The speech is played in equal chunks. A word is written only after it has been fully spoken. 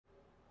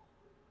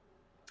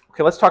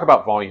Okay, let's talk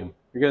about volume.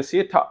 You're going to see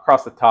it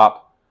across the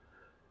top.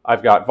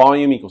 I've got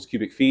volume equals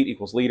cubic feet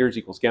equals liters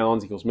equals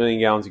gallons equals million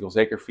gallons equals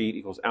acre feet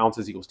equals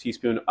ounces equals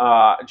teaspoon.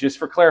 Just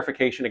for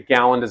clarification, a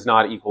gallon does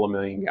not equal a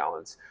million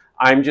gallons.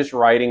 I'm just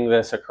writing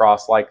this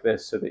across like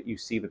this so that you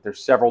see that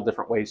there's several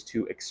different ways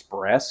to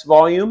express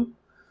volume.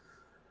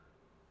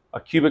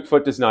 A cubic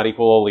foot does not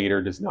equal a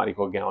liter, does not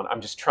equal a gallon. I'm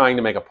just trying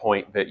to make a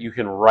point that you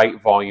can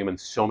write volume in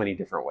so many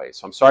different ways.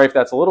 So I'm sorry if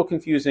that's a little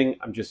confusing.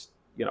 I'm just,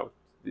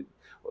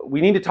 we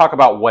need to talk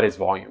about what is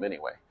volume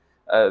anyway.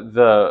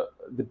 The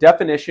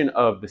definition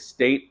of the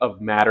state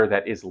of matter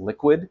that is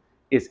liquid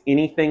is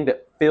anything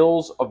that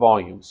fills a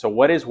volume. So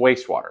what is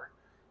wastewater?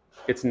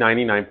 It's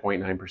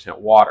 99.9%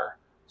 water.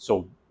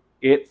 So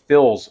it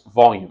fills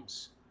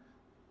volumes.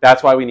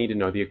 That's why we need to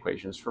know the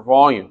equations for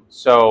volume.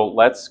 So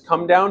let's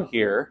come down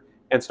here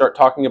and start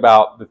talking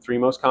about the three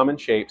most common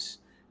shapes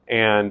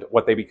and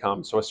what they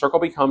become. So a circle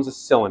becomes a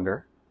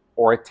cylinder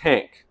or a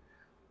tank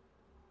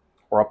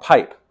or a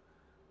pipe.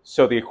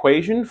 So the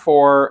equation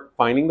for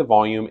finding the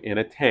volume in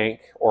a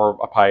tank or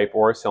a pipe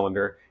or a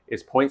cylinder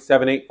is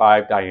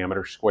 0.785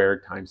 diameter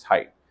squared times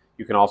height.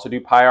 You can also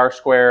do pi r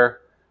square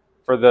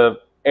for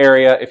the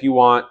area if you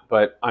want,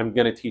 but I'm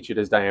going to teach it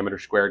as diameter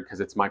squared because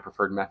it's my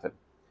preferred method.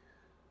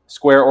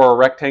 Square or a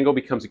rectangle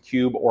becomes a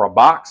cube or a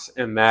box,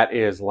 and that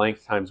is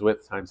length times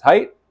width times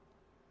height.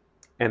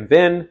 And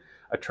then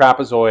a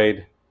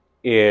trapezoid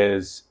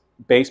is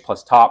base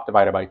plus top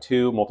divided by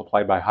 2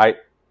 multiplied by height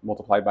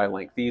multiplied by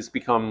length. These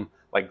become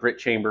like grit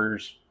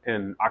chambers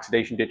and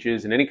oxidation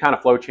ditches and any kind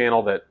of flow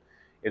channel that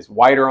is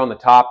wider on the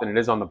top than it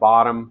is on the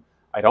bottom.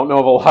 I don't know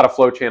of a lot of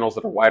flow channels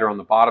that are wider on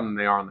the bottom than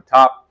they are on the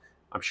top.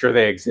 I'm sure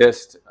they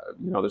exist.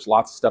 There's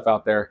lots of stuff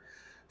out there.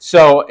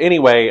 So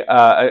anyway,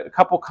 a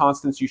couple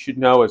constants you should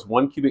know is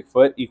 1 cubic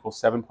foot equals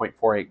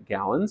 7.48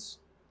 gallons.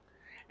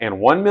 And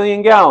 1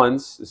 million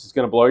gallons, this is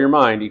going to blow your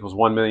mind, equals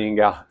 1 million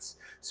gallons.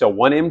 So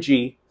 1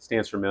 mg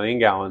stands for million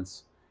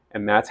gallons.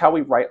 And that's how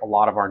we write a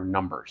lot of our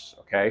numbers,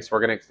 okay? So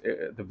we're going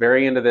to, at the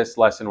very end of this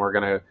lesson, we're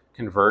going to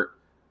convert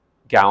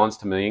gallons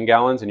to million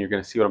gallons, and you're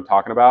going to see what I'm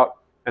talking about.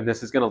 And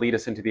this is going to lead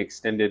us into the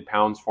extended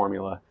pounds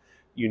formula.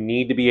 You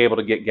need to be able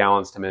to get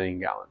gallons to million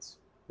gallons.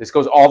 This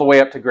goes all the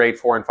way up to grade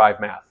 4 and 5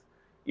 math.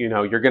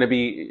 You're going to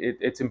be,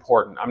 it's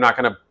important. I'm not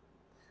going to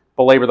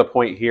belabor the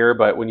point here,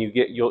 but when you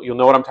get, you'll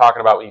know what I'm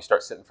talking about when you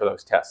start sitting for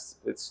those tests.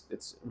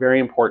 It's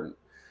very important,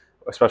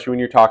 especially when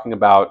you're talking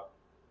about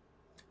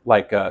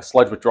like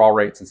sludge withdrawal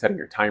rates and setting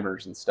your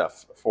timers and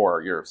stuff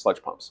for your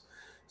sludge pumps.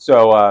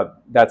 So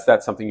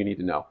that's something you need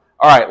to know.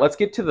 All right, let's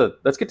get to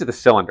the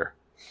cylinder.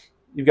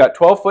 You've got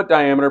 12-foot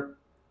diameter,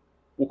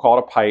 we'll call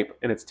it a pipe,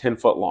 and it's 10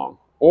 foot long.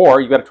 Or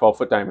you've got a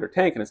 12-foot diameter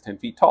tank and it's 10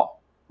 feet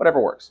tall. Whatever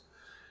works.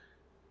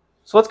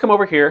 So let's come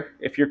over here.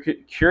 If you're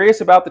curious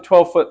about the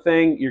 12-foot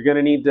thing, you're going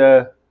to need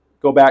to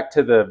go back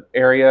to the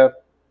area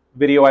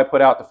video I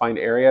put out to find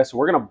area. So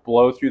we're going to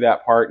blow through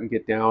that part and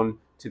get down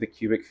to the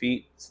cubic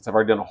feet, since I've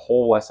already done a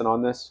whole lesson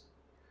on this.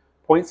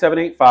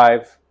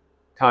 0.785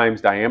 times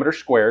diameter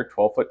squared,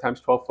 12 foot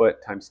times 12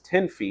 foot times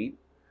 10 feet.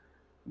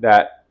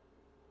 That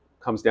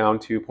comes down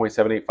to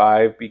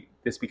 0.785.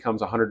 This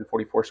becomes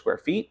 144 square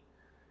feet.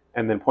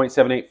 And then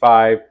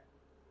 0.785,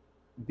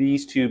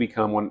 these two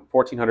become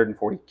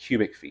 1,440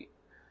 cubic feet.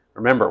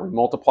 Remember, we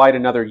multiplied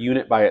another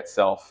unit by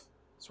itself,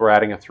 so we're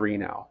adding a 3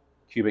 now,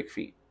 cubic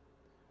feet.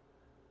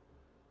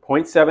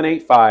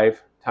 0.785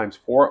 times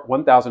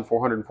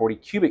 1,440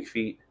 cubic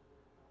feet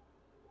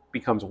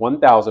becomes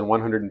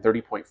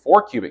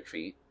 1,130.4 cubic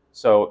feet.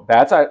 So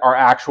that's our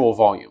actual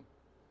volume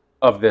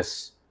of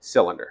this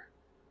cylinder.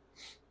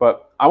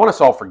 But I want to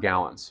solve for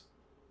gallons.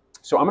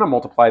 So I'm going to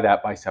multiply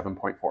that by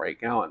 7.48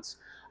 gallons.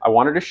 I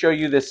wanted to show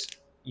you this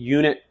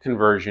unit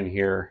conversion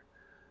here.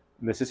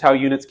 And this is how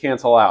units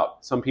cancel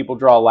out. Some people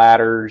draw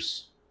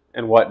ladders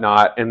and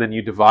whatnot, and then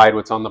you divide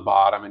what's on the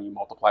bottom and you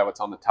multiply what's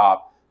on the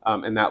top.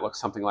 And that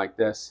looks something like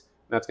this.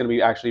 And that's going to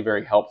be actually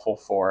very helpful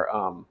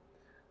for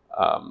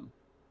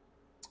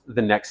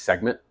the next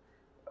segment.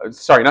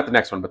 Sorry, not the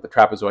next one, but the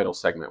trapezoidal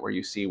segment where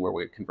you see where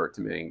we convert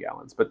to million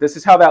gallons. But this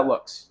is how that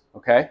looks,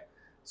 okay?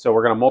 So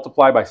we're going to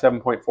multiply by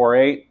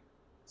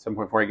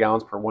 7.48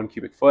 gallons per 1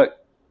 cubic foot.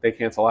 They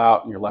cancel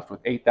out, and you're left with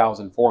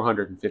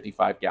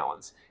 8,455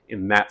 gallons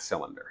in that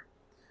cylinder.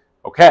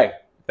 Okay,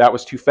 if that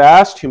was too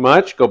fast, too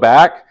much, go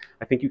back.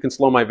 I think you can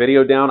slow my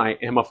video down. I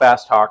am a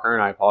fast talker,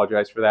 and I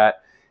apologize for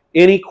that.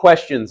 Any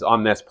questions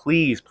on this,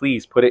 please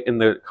put it in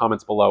the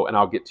comments below, and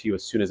I'll get to you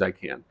as soon as I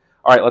can.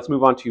 All right, let's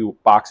move on to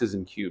boxes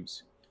and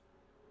cubes.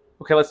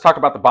 Okay, let's talk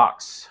about the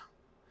box.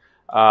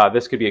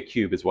 This could be a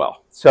cube as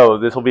well. So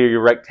this will be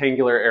your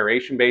rectangular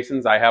aeration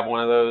basins. I have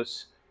one of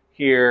those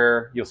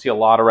here. You'll see a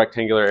lot of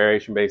rectangular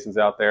aeration basins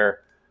out there.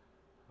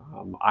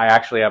 I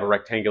actually have a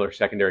rectangular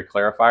secondary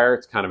clarifier.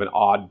 It's kind of an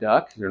odd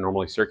duck. They're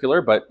normally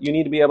circular, but you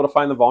need to be able to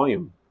find the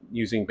volume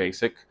using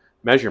basic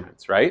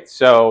measurements, right?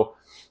 So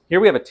here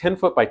we have a 10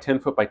 foot by 10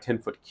 foot by 10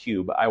 foot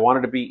cube. I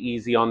wanted to be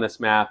easy on this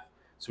math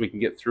so we can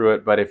get through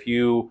it, but if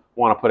you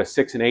want to put a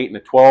 6 and 8 and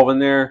a 12 in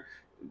there,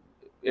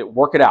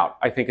 work it out.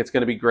 I think it's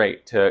going to be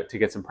great to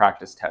get some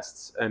practice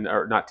tests,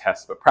 or not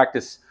tests, but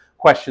practice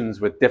questions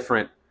with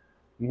different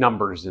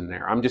numbers in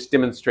there. I'm just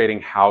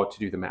demonstrating how to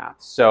do the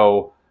math.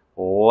 So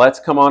let's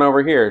come on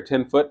over here.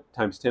 10 foot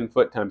times 10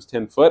 foot times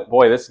 10 foot.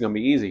 Boy, this is going to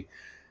be easy.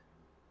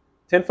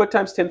 10 foot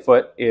times 10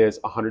 foot is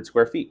 100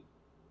 square feet.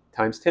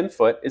 Times 10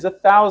 foot is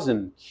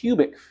 1,000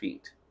 cubic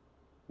feet.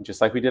 And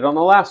just like we did on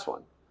the last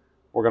one,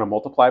 we're going to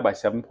multiply by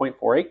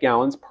 7.48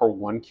 gallons per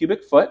 1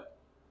 cubic foot.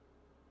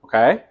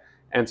 Okay?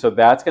 And so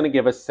that's going to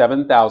give us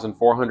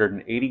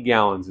 7,480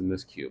 gallons in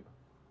this cube.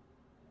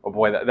 Oh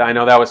boy, I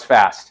know that was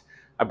fast.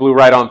 I blew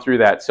right on through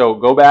that. So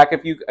go back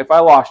if I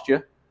lost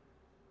you.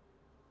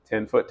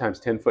 10 foot times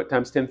 10 foot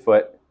times 10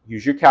 foot.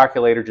 Use your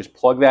calculator. Just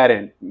plug that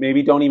in.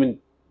 Maybe don't even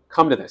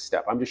come to this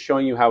step. I'm just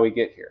showing you how we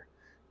get here.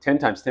 10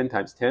 times 10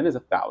 times 10 is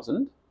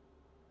 1,000.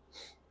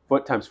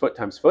 Foot times foot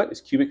times foot is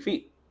cubic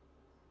feet.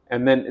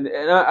 And then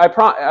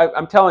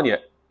I'm telling you,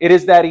 it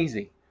is that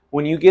easy.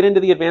 When you get into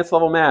the advanced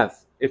level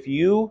math, if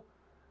you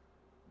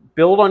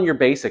build on your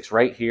basics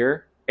right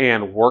here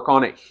and work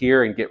on it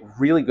here and get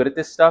really good at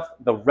this stuff,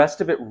 the rest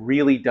of it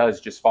really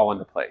does just fall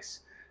into place.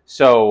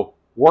 So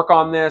work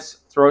on this,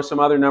 throw some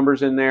other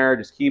numbers in there,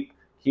 just keep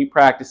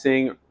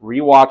practicing,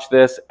 rewatch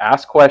this,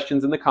 ask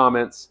questions in the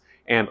comments,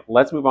 and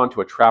let's move on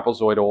to a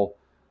trapezoidal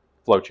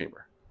flow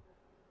chamber.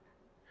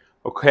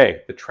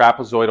 Okay, the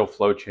trapezoidal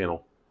flow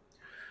channel.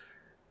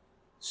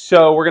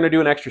 So we're going to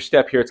do an extra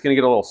step here. It's going to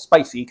get a little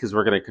spicy because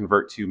we're going to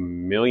convert to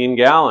million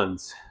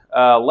gallons.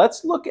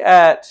 Let's look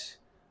at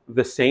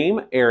the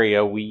same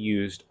area we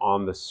used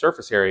on the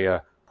surface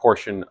area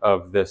portion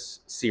of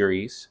this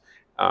series.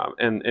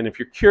 And if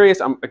you're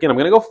curious, I'm going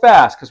to go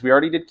fast because we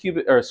already did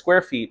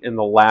square feet in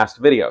the last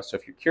video. So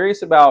if you're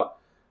curious about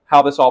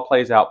how this all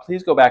plays out,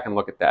 please go back and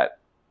look at that.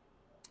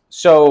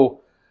 So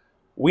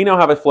we now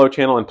have a flow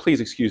channel, and please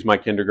excuse my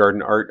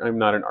kindergarten art. I'm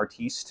not an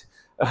artiste.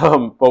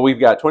 But we've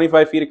got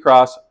 25 feet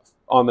across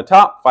on the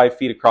top, 5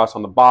 feet across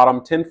on the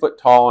bottom, 10 foot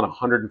tall, and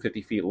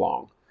 150 feet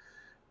long.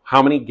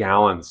 How many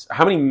gallons,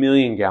 how many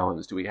million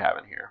gallons do we have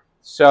in here?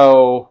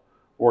 So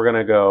we're going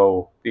to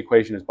go, the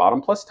equation is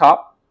bottom plus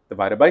top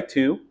divided by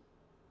 2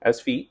 as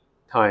feet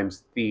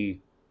times the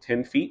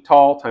 10 feet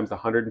tall times the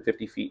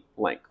 150 feet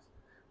length.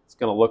 It's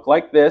going to look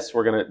like this.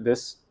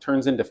 This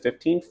turns into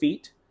 15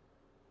 feet.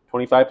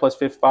 25 plus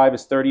 55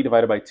 is 30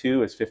 divided by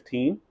 2 is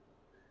 15.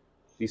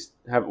 We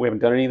haven't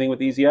done anything with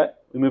these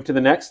yet. We move to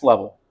the next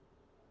level.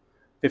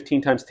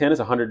 15 times 10 is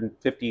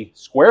 150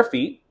 square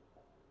feet.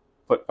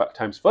 Foot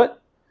times foot.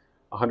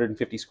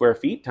 150 square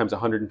feet times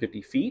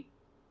 150 feet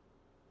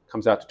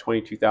comes out to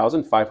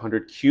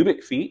 22,500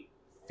 cubic feet.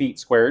 Feet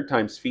squared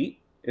times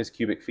feet is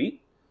cubic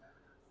feet.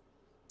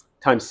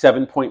 Times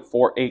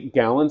 7.48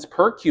 gallons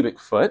per cubic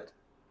foot.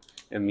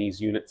 And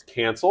these units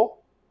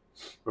cancel.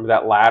 Remember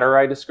that ladder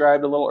I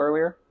described a little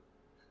earlier?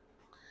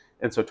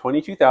 And so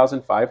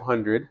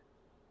 22,500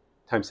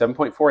 times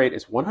 7.48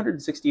 is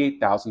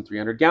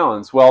 168,300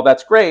 gallons. Well,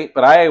 that's great,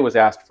 but I was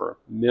asked for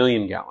a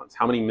million gallons.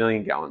 How many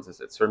million gallons is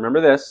it? So remember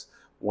this,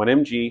 1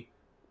 mg,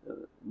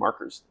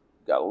 markers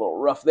got a little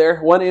rough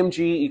there, 1 mg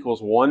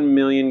equals 1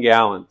 million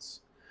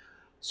gallons.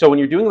 So when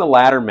you're doing the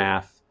ladder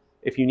math,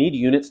 if you need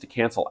units to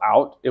cancel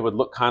out, it would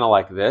look kind of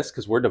like this,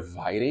 because we're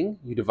dividing.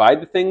 You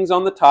divide the things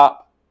on the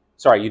top.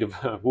 Sorry,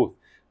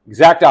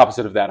 exact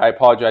opposite of that. I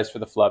apologize for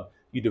the flub.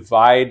 You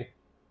divide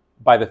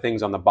by the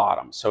things on the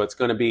bottom. So it's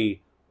going to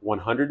be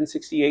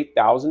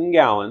 168,000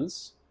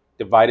 gallons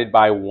divided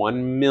by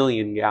 1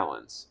 million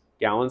gallons.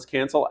 Gallons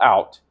cancel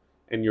out,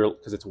 and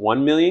because it's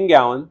 1 million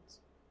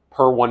gallons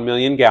per 1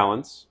 million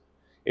gallons.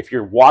 If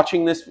you're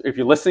watching this, if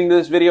you're listening to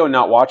this video and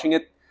not watching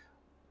it,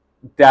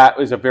 that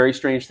is a very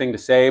strange thing to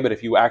say, but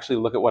if you actually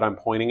look at what I'm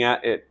pointing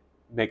at, it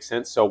makes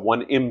sense. So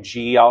 1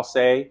 mg, I'll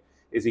say,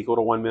 is equal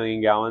to 1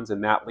 million gallons,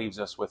 and that leaves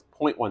us with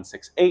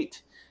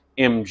 0.168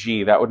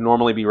 mg. That would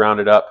normally be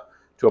rounded up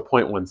to a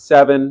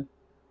 0.17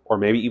 or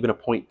maybe even a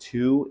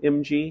 0.2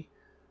 mg,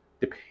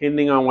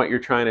 depending on what you're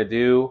trying to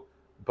do.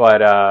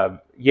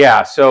 But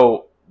yeah,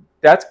 so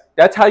that's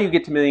how you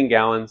get to million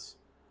gallons.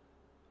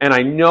 And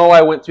I know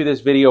I went through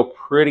this video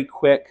pretty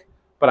quick,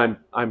 but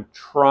I'm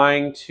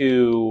trying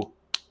to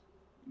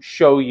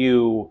show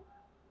you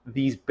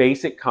these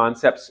basic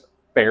concepts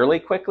fairly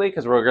quickly,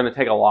 because we're going to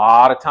take a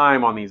lot of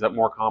time on these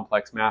more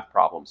complex math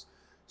problems.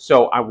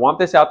 So I want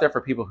this out there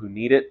for people who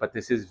need it, but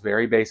this is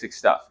very basic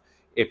stuff.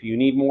 If you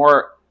need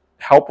more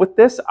help with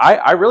this,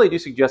 I really do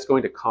suggest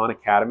going to Khan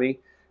Academy.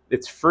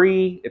 It's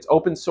free, it's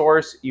open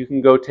source. You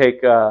can go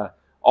take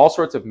all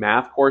sorts of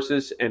math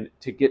courses, and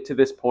to get to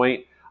this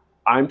point,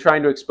 I'm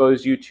trying to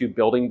expose you to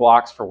building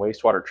blocks for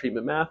wastewater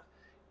treatment math.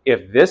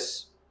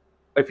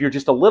 If you're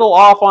just a little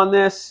off on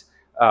this,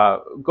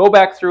 go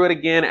back through it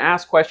again,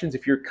 ask questions.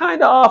 If you're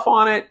kind of off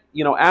on it,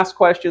 ask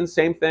questions,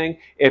 same thing.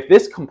 If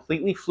this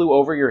completely flew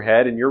over your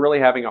head and you're really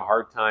having a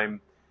hard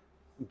time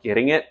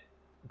getting it,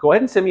 go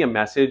ahead and send me a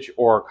message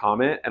or a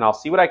comment, and I'll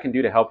see what I can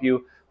do to help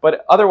you.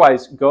 But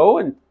otherwise, go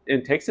and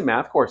take some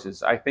math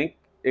courses. I think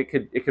it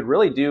could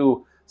really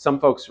do some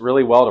folks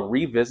really well to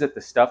revisit the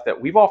stuff that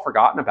we've all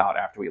forgotten about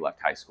after we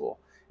left high school.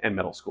 and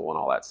middle school and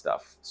all that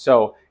stuff.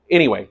 So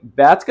anyway,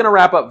 that's going to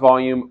wrap up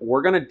volume.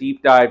 We're going to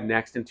deep dive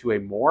next into a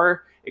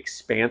more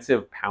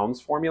expansive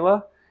pounds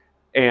formula.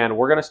 And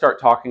we're going to start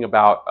talking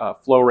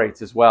about flow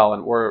rates as well.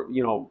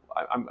 And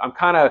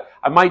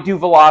I might do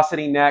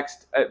velocity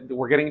next.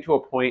 We're getting to a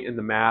point in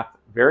the math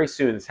very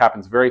soon. This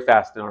happens very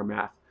fast in our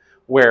math,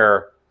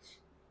 where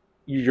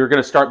you're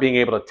going to start being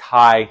able to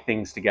tie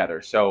things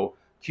together. So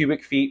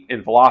cubic feet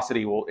and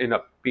velocity will end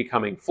up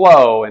becoming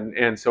flow.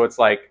 And so it's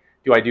like,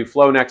 do I do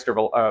flow next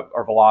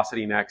or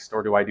velocity next,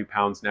 or do I do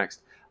pounds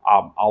next?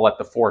 I'll let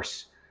the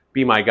force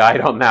be my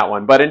guide on that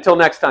one. But until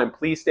next time,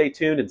 please stay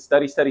tuned and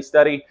study, study,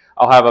 study.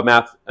 I'll have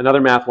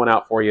another math one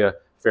out for you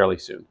fairly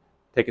soon.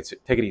 Take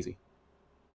it easy.